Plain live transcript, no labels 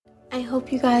I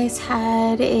hope you guys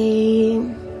had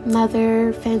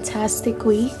another fantastic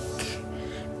week.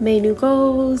 Made new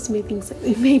goals,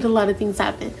 made a lot of things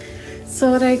happen. So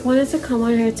what I wanted to come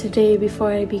on here today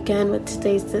before I began with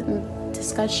today's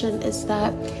discussion is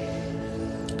that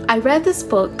I read this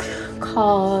book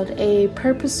called A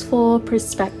Purposeful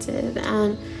Perspective,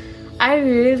 and I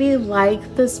really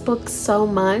liked this book so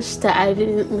much that I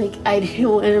didn't want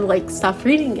to stop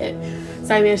reading it.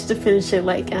 So I managed to finish it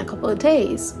in a couple of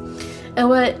days. And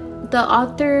what the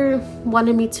author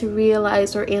wanted me to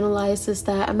realize or analyze is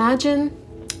that imagine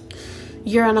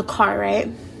you're in a car, right?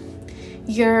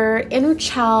 Your inner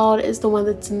child is the one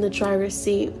that's in the driver's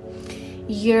seat.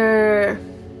 You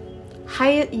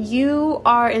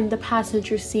are in the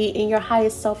passenger seat and your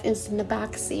highest self is in the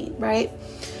back seat, right?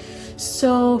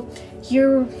 So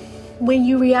when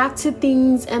you react to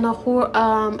things in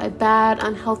a bad,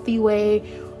 unhealthy way,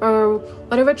 or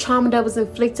whatever trauma that was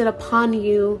inflicted upon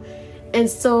you, and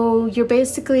so you're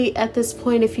basically at this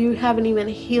point, if you haven't even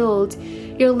healed,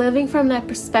 you're living from that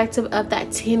perspective of that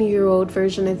 10-year-old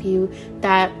version of you,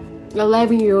 that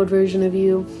 11-year-old version of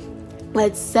you,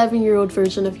 that 7-year-old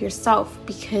version of yourself,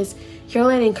 because you're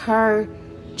letting her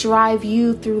drive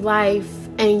you through life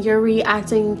and you're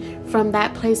reacting from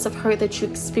that place of hurt that you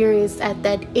experienced at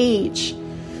that age.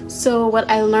 So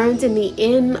what I learned in the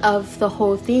end of the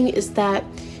whole thing is that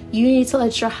you need to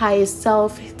let your highest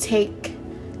self take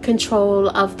control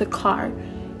of the car.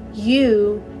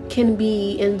 You can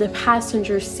be in the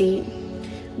passenger seat,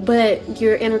 but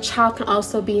your inner child can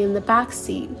also be in the back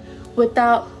seat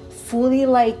without fully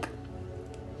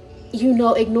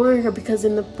ignoring her, because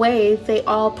in the way they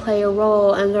all play a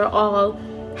role and they're all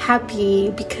happy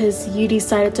because you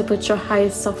decided to put your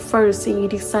highest self first and you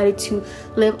decided to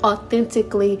live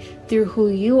authentically through who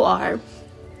you are.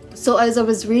 So as I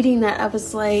was reading that, I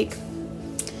was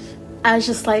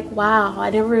just like, wow, I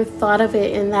never thought of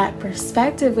it in that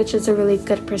perspective, which is a really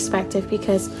good perspective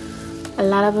because a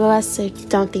lot of us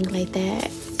don't think like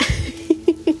that.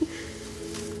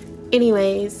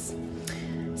 Anyways,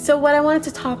 so what I wanted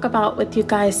to talk about with you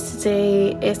guys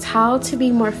today is how to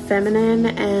be more feminine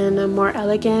and more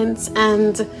elegant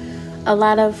and a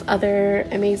lot of other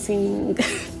amazing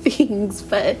things.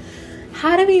 But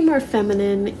how to be more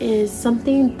feminine is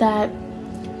something that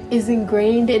is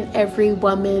ingrained in every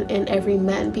woman and every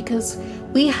man, because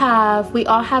we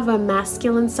all have a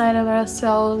masculine side of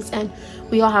ourselves and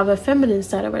we all have a feminine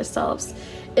side of ourselves.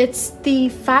 It's the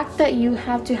fact that you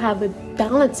have to have a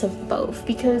balance of both,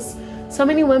 because so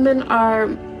many women are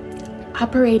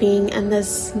operating in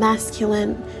this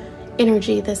masculine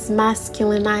energy, this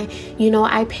masculine, I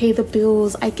pay the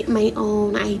bills, I get my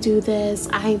own, I do this,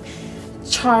 I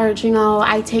charge,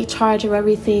 I take charge of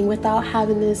everything, without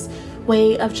having this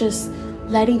way of just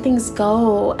letting things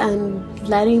go and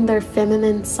letting their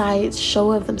feminine side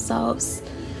show of themselves,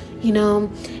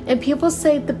 and people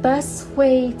say the best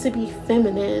way to be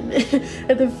feminine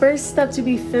or the first step to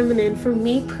be feminine for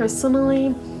me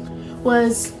personally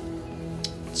was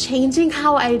changing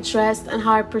how I dressed and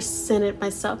how I presented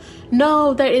myself.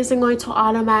 No, that isn't going to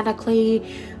automatically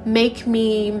make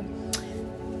me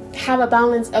have a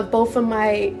balance of both of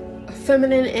my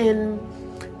feminine and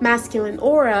masculine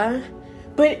aura,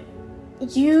 but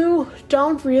you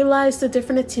don't realize the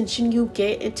different attention you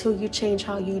get until you change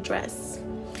how you dress.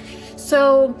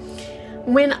 So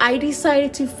when I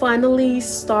decided to finally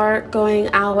start going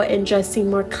out and dressing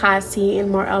more classy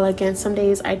and more elegant, some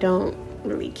days I don't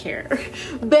really care,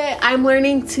 but I'm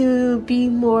learning to be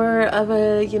more of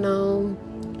a,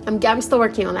 I'm still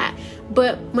working on that.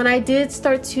 But when I did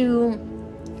start to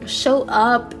show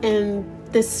up in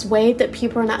this way that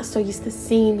people are not so used to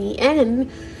seeing me in,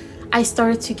 I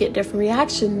started to get different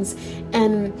reactions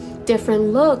and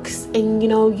different looks, and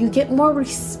you get more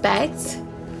respect.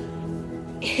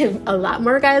 A lot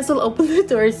more guys will open the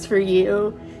doors for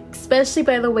you, especially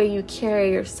by the way you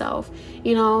carry yourself.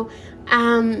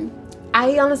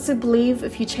 I honestly believe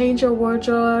if you change your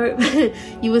wardrobe,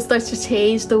 you will start to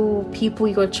change the people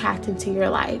you attract into your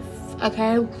life,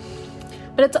 okay?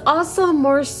 But it's also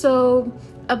more so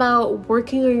about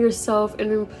working on yourself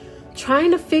and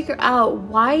trying to figure out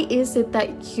why is it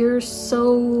that you're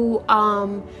so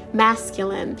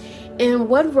masculine, and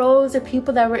what roles are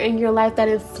people that were in your life that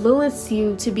influenced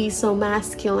you to be so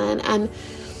masculine. And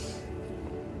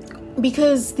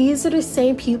because these are the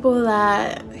same people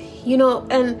that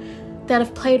and that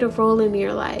have played a role in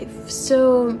your life.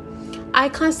 So I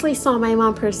constantly saw my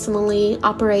mom personally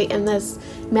operate in this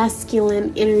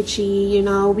masculine energy.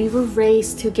 We were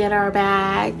raised to get our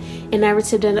bag and never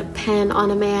to depend on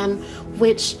a man,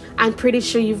 which I'm pretty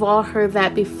sure you've all heard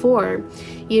that before,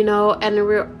 and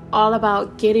we're all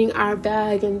about getting our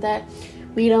bag and that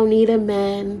we don't need a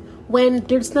man, when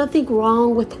there's nothing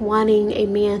wrong with wanting a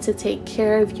man to take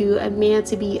care of you, a man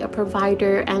to be a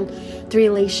provider and the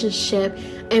relationship,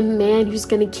 a man who's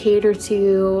going to cater to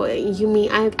you.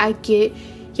 I get,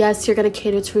 yes, you're going to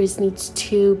cater to his needs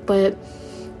too, but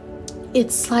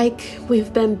it's like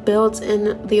we've been built,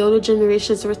 and the older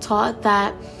generations were taught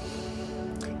that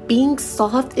being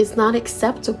soft is not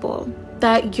acceptable,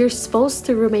 that you're supposed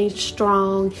to remain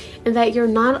strong, and that you're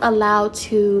not allowed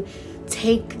to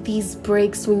take these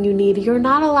breaks when you need it. You're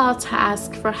not allowed to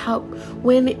ask for help,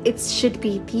 when it should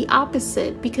be the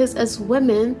opposite. Because as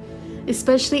women,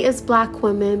 especially as Black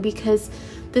women, because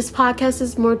this podcast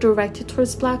is more directed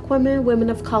towards Black women, women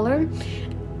of color,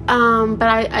 but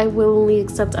I will only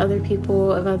accept other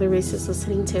people of other races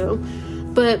listening too.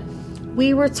 But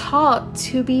we were taught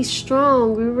to be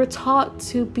strong. We were taught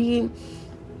to be,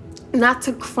 not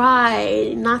to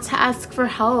cry, not to ask for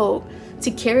help, to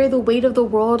carry the weight of the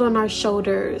world on our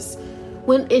shoulders,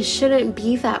 when it shouldn't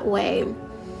be that way.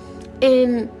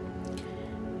 And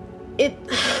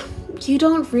you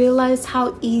don't realize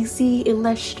how easy and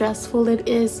less stressful it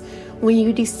is when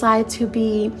you decide to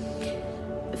be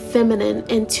feminine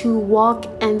and to walk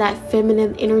in that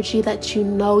feminine energy that you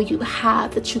know you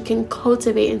have, that you can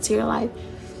cultivate into your life.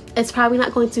 It's probably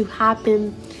not going to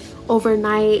happen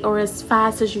overnight or as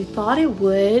fast as you thought it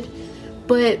would,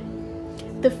 but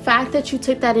the fact that you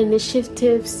took that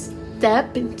initiative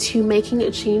step into making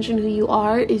a change in who you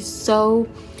are is so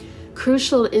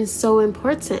crucial and so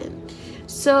important.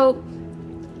 So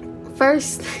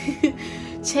first,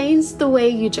 change the way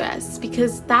you dress,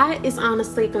 because that is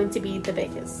honestly going to be the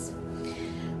biggest.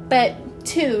 But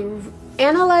 2,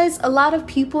 analyze a lot of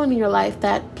people in your life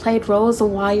that played roles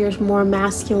on why you're more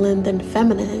masculine than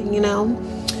feminine,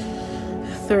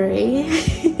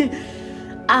 3,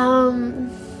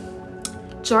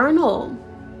 journal.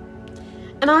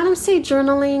 And I want to say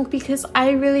journaling because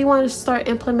I really want to start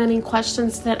implementing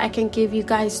questions that I can give you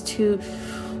guys to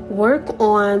work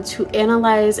on, to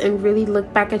analyze and really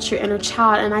look back at your inner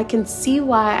child. And I can see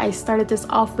why I started this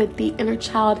off with the inner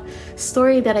child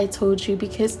story that I told you,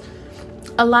 because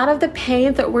a lot of the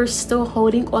pain that we're still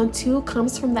holding on to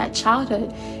comes from that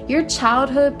childhood. Your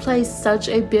childhood plays such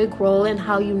a big role in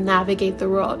how you navigate the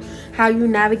world, how you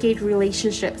navigate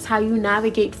relationships, how you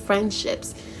navigate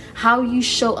friendships, how you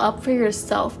show up for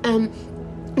yourself. And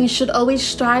you should always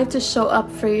strive to show up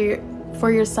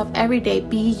for yourself every day.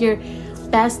 Be your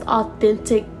best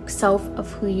authentic self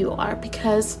of who you are,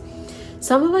 because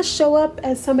some of us show up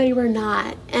as somebody we're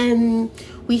not, and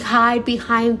we hide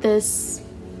behind this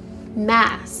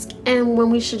mask, and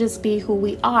when we should just be who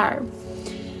we are.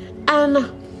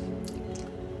 And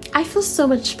I feel so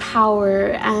much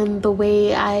power, and the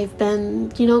way I've been,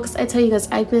 because I tell you guys,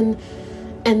 I've been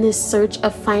in this search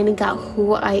of finding out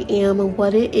who I am and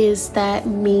what it is that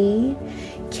me,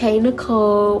 K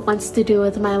Nicole, wants to do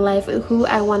with my life, and who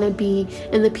I want to be,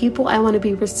 and the people I want to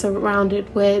be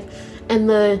surrounded with, and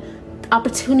the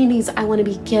opportunities I want to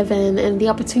be given, and the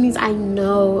opportunities I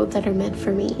know that are meant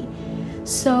for me.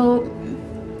 So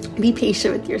be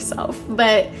patient with yourself.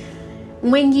 But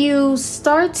when you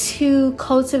start to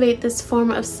cultivate this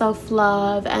form of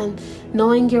self-love and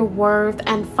knowing your worth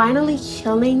and finally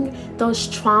healing those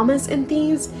traumas and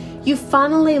things, you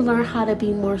finally learn how to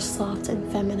be more soft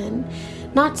and feminine.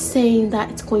 Not saying that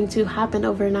it's going to happen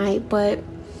overnight, but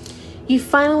you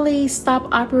finally stop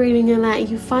operating in that.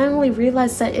 You finally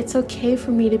realize that it's okay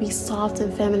for me to be soft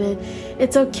and feminine.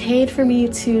 It's okay for me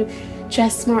to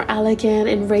dress more elegant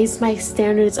and raise my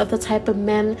standards of the type of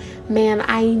man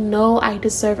I know I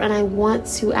deserve, and I want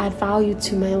to add value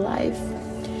to my life.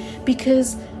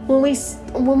 Because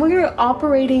when we're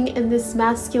operating in this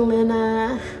masculine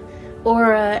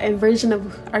aura and version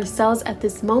of ourselves at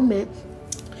this moment,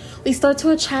 we start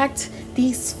to attract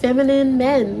these feminine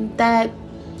men that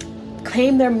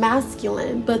claim they're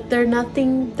masculine, but they're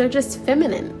nothing. They're just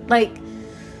feminine, like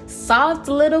soft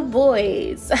little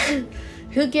boys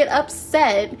who get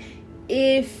upset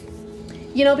if,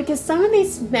 because some of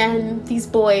these men, these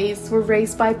boys, were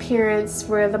raised by parents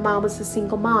where the mom was a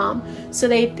single mom. So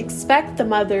they expect the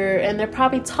mother, and they're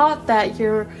probably taught that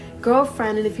your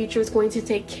girlfriend in the future is going to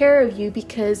take care of you,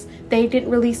 because they didn't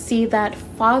really see that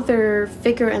father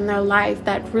figure in their life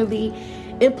that really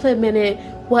implemented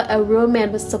what a real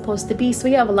man was supposed to be. So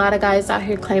we have a lot of guys out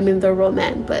here claiming they're real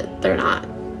men, but they're not.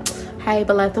 Hey,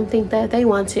 but let them think that they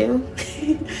want to.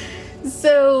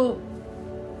 So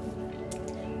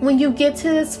when you get to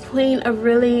this point of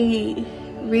really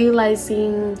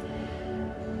realizing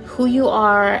who you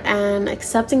are and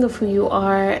accepting of who you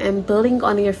are and building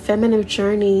on your feminine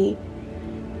journey,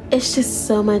 it's just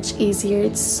so much easier.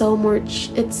 It's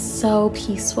so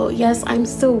peaceful. Yes, I'm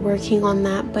still working on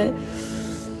that, but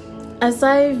as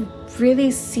I've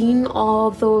really seen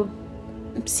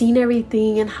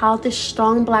everything and how this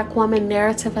strong Black woman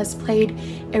narrative has played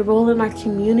a role in our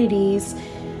communities,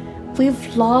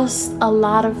 we've lost a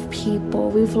lot of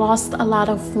people. We've lost a lot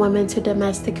of women to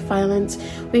domestic violence.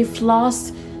 We've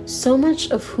lost so much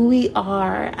of who we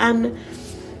are. And,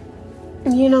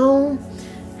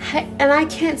 and I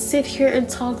can't sit here and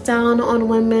talk down on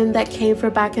women that came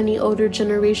from back in the older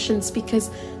generations, because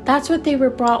that's what they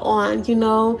were brought on,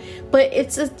 But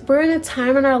we're in a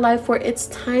time in our life where it's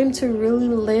time to really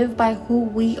live by who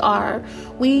we are.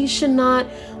 There's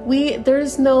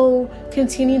no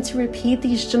continuing to repeat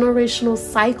these generational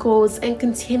cycles and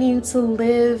continue to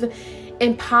live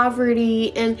in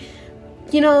poverty. And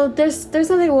there's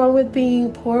nothing wrong with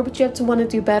being poor, but you have to want to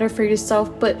do better for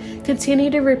yourself. But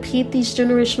continue to repeat these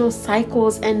generational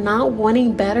cycles and not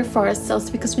wanting better for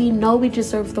ourselves, because we know we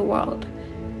deserve the world.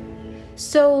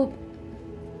 So,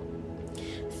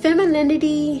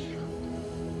 femininity,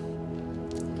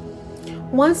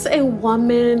 once a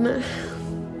woman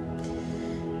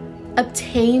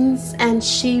obtains and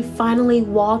she finally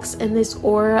walks in this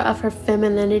aura of her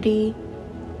femininity,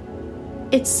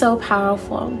 it's so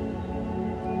powerful.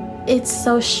 It's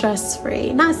so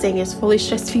stress-free. Not saying it's fully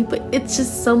stress-free, but it's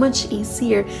just so much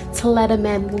easier to let a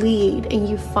man lead and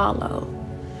you follow.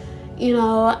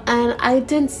 And I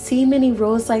didn't see many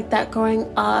roles like that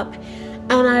growing up.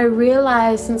 And I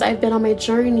realized, since I've been on my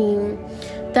journey,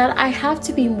 that I have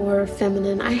to be more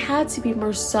feminine. I had to be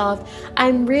more soft.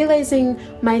 I'm realizing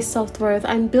my self-worth.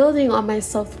 I'm building on my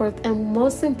self-worth. And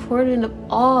most important of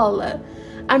all,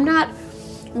 I'm not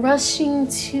rushing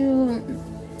to...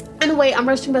 In a way, I'm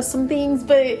rushing about some things,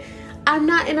 but I'm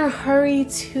not in a hurry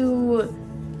to,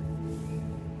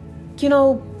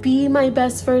 be my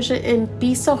best version and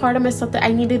be so hard on myself that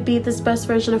I need to be this best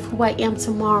version of who I am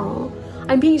tomorrow.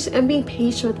 I'm being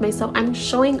patient with myself. I'm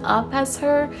showing up as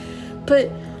her, but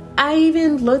I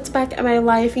even looked back at my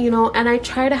life, and I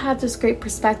try to have this great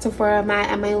perspective where I'm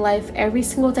at in my life every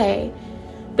single day.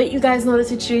 But you guys know the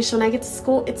situation. When I get to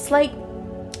school, it's like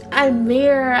I'm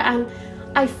there, and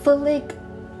I feel like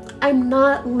I'm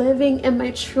not living in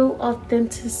my true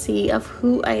authenticity of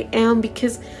who I am,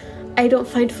 because I don't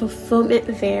find fulfillment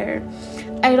there.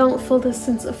 I don't feel the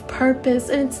sense of purpose.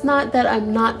 And it's not that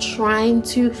I'm not trying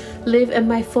to live in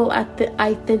my full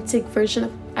authentic version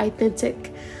of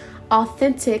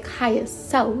authentic highest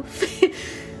self.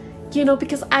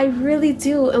 Because I really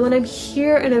do. And when I'm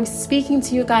here and I'm speaking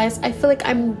to you guys, I feel like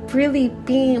I'm really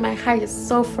being my highest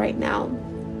self right now.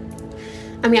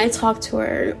 I mean, I talk to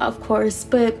her, of course,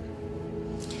 but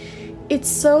it's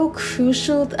so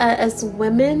crucial that as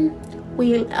women,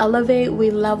 we elevate,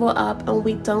 we level up, and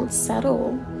we don't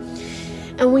settle.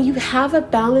 And when you have a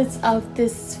balance of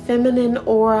this feminine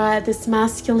aura, this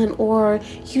masculine aura,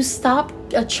 you stop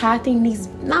attracting these,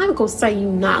 not going to say you're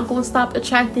not going to stop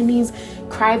attracting these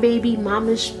crybaby,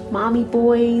 mommy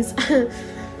boys,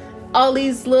 all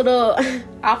these little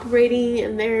operating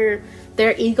in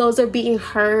their egos are being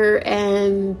hurt,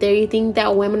 and they think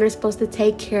that women are supposed to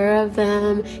take care of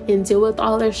them and deal with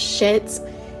all their shit.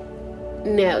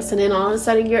 No, so then all of a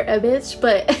sudden you're a bitch.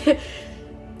 But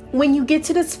when you get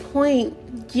to this point,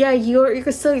 yeah,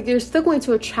 you're still going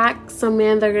to attract some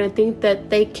men that are going to think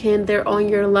that they're on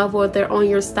your level, they're on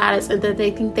your status, and that they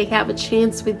think they have a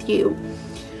chance with you.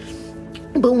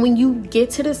 But when you get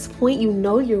to this point, you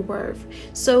know your worth.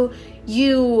 So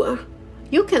you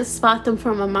can spot them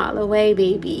from a mile away,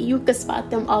 baby. You can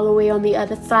spot them all the way on the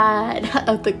other side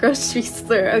of the grocery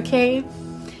store, okay?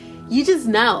 You just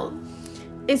know.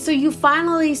 And so you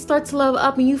finally start to love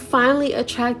up, and you finally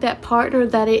attract that partner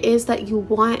that it is that you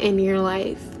want in your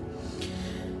life.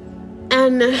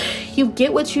 And you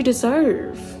get what you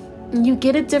deserve. You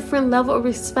get a different level of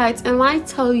respect. And when I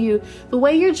tell you, the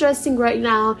way you're dressing right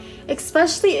now,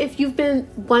 especially if you've been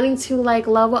wanting to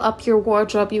level up your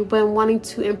wardrobe, you've been wanting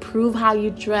to improve how you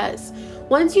dress.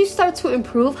 Once you start to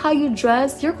improve how you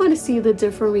dress, you're going to see the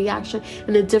different reaction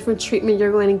and the different treatment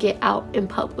you're going to get out in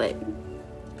public.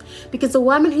 Because a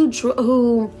woman who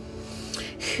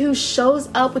shows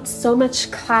up with so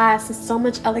much class and so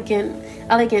much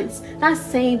elegance, not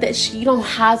saying that you don't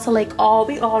have to we all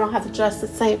don't have to dress the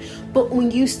same, but when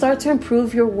you start to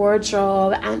improve your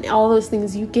wardrobe and all those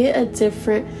things, you get a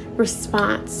different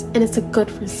response, and it's a good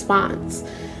response.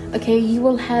 Okay,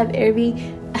 you'll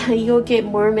get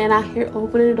more men out here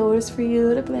opening doors for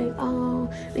you to be like, oh,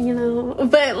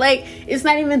 but it's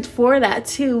not even for that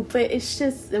too, but it's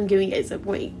just, I'm giving you guys a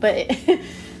point. But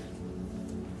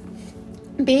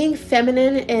being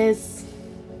feminine is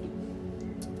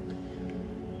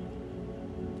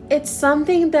it's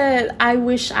something that I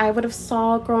wish I would have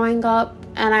saw growing up,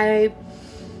 and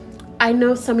I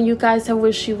know some of you guys, I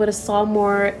wish you would have saw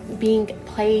more being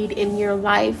played in your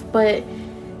life, but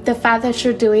the fact that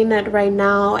you're doing that right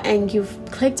now and you've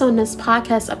clicked on this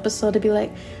podcast episode to be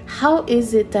like, how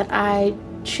is it that I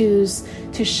choose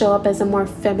to show up as a more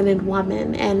feminine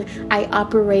woman, and I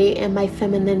operate in my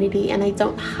femininity, and I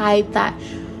don't hide that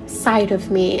side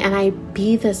of me, and I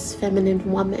be this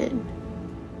feminine woman?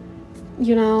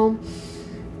 You know,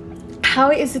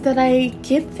 how is it that I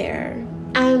get there?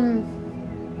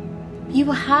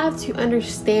 You have to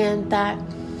understand that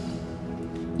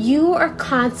you are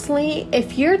constantly,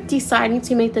 if you're deciding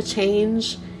to make the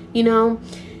change, you know,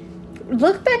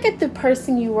 look back at the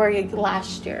person you were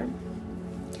last year.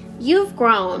 You've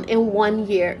grown in 1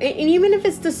 year. And even if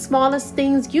it's the smallest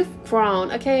things, you've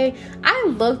grown, okay? I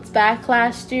looked back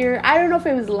last year. I don't know if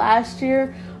it was last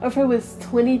year or if it was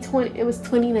 2020. It was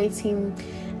 2019.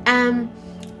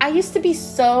 I used to be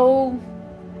so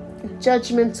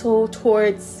judgmental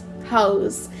towards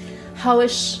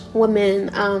hoish women,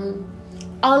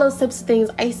 all those types of things.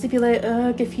 I used to be like,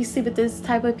 ugh, if you sleep with this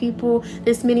type of people,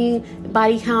 this many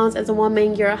body counts as a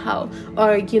woman, you're a hoe.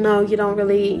 Or, you know, you don't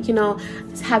really, you know,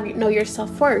 know your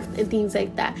self-worth and things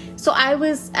like that. So I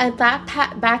was at that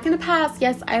back in the past,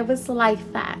 yes, I was like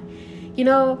that, you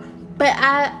know. But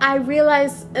I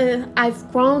realized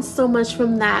I've grown so much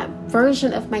from that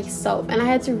version of myself. And I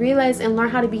had to realize and learn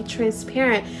how to be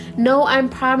transparent. No, I'm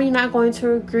probably not going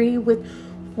to agree with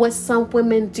what some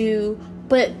women do,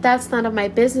 but that's none of my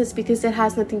business because it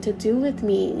has nothing to do with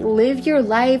me. Live your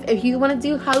life. If you want to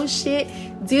do house shit,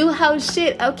 do house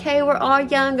shit. Okay, we're all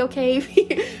young,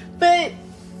 okay? But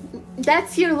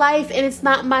that's your life, and it's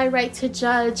not my right to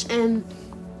judge and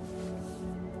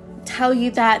tell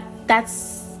you that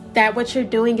what you're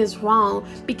doing is wrong,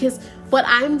 because what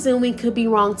I'm doing could be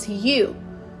wrong to you.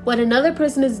 What another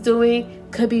person is doing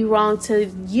could be wrong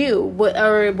to you.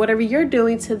 Or whatever you're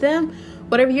doing to them,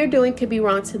 whatever you're doing could be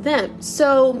wrong to them.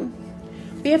 So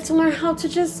we have to learn how to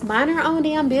just mind our own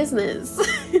damn business.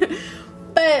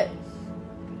 But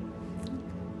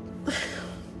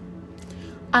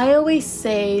I always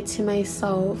say to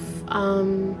myself,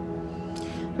 and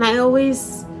I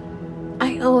always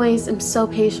am so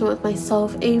patient with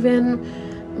myself. Even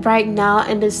right now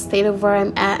in the state of where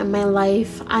I'm at in my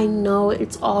life, I know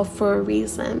it's all for a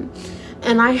reason.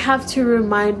 And I have to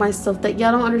remind myself that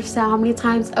y'all don't understand how many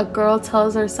times a girl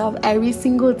tells herself every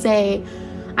single day,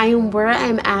 I am where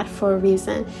I'm at for a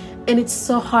reason. And it's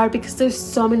so hard because there's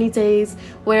so many days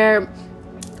where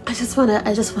I just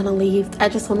wanna leave. I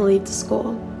just wanna leave the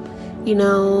school, you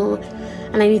know.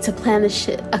 And I need to plan this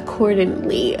shit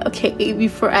accordingly, okay,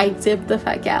 before I dip the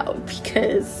fuck out.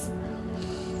 Because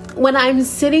when I'm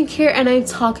sitting here and I'm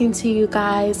talking to you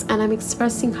guys and I'm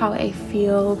expressing how I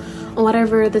feel on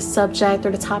whatever the subject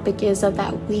or the topic is of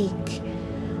that week,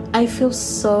 I feel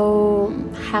so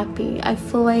happy. I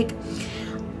feel like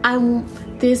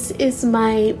this is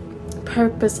my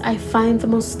purpose. I find the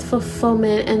most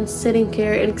fulfillment in sitting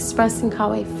here and expressing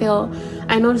how I feel.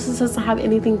 I know this doesn't have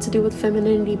anything to do with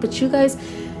femininity, but you guys,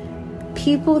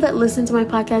 people that listen to my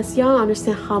podcast, y'all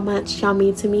understand how much y'all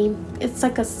mean to me. It's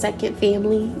like a second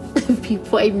family of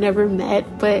people I've never met,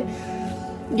 but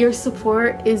your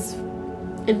support is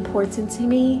important to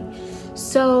me.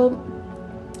 So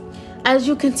as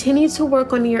you continue to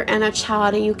work on your inner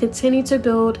child and you continue to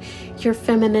build your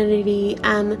femininity,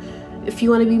 and if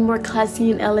you want to be more classy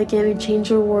and elegant and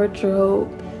change your wardrobe,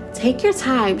 take your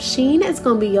time. Shein is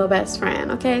going to be your best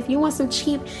friend, okay? If you want some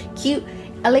cheap, cute,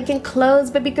 elegant clothes,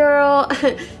 baby girl,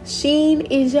 Shein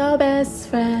is your best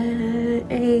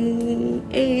friend.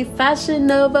 Hey, Fashion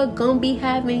Nova going to be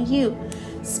having you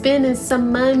spending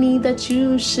some money that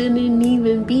you shouldn't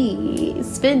even be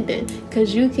spending,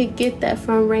 because you could get that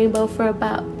from Rainbow for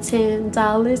about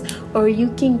 $10, or you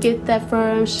can get that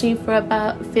from Shein for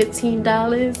about $15.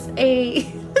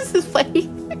 Hey, this is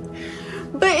funny,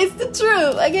 but it's the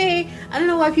truth, okay? I don't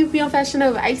know why people be on Fashion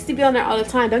Nova. I used to be on there all the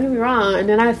time, don't get me wrong. And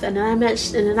then I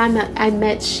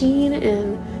met Shein,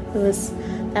 and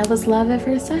that was love at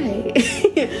first sight.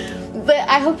 But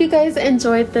I hope you guys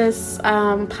enjoyed this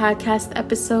podcast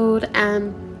episode,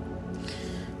 and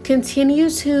continue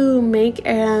to make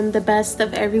the best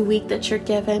of every week that you're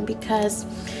given, because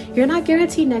you're not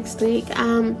guaranteed next week.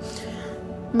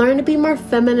 Learn to be more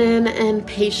feminine and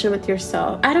patient with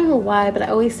yourself. I don't know why, but I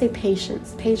always say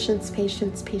patience, because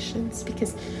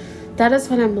that is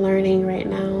what I'm learning right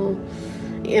now.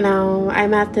 You know,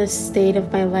 I'm at this state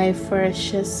of my life where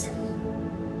it's just,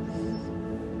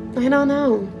 I don't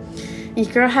know. Your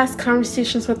girl has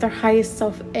conversations with her highest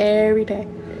self every day,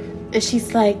 and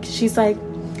she's like,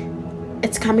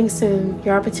 it's coming soon.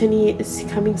 Your opportunity is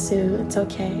coming soon. It's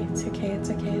okay. It's okay. It's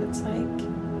okay. It's like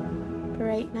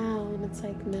right now, and it's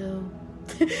like no.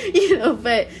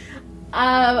 But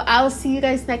I'll see you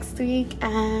guys next week,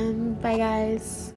 and bye guys.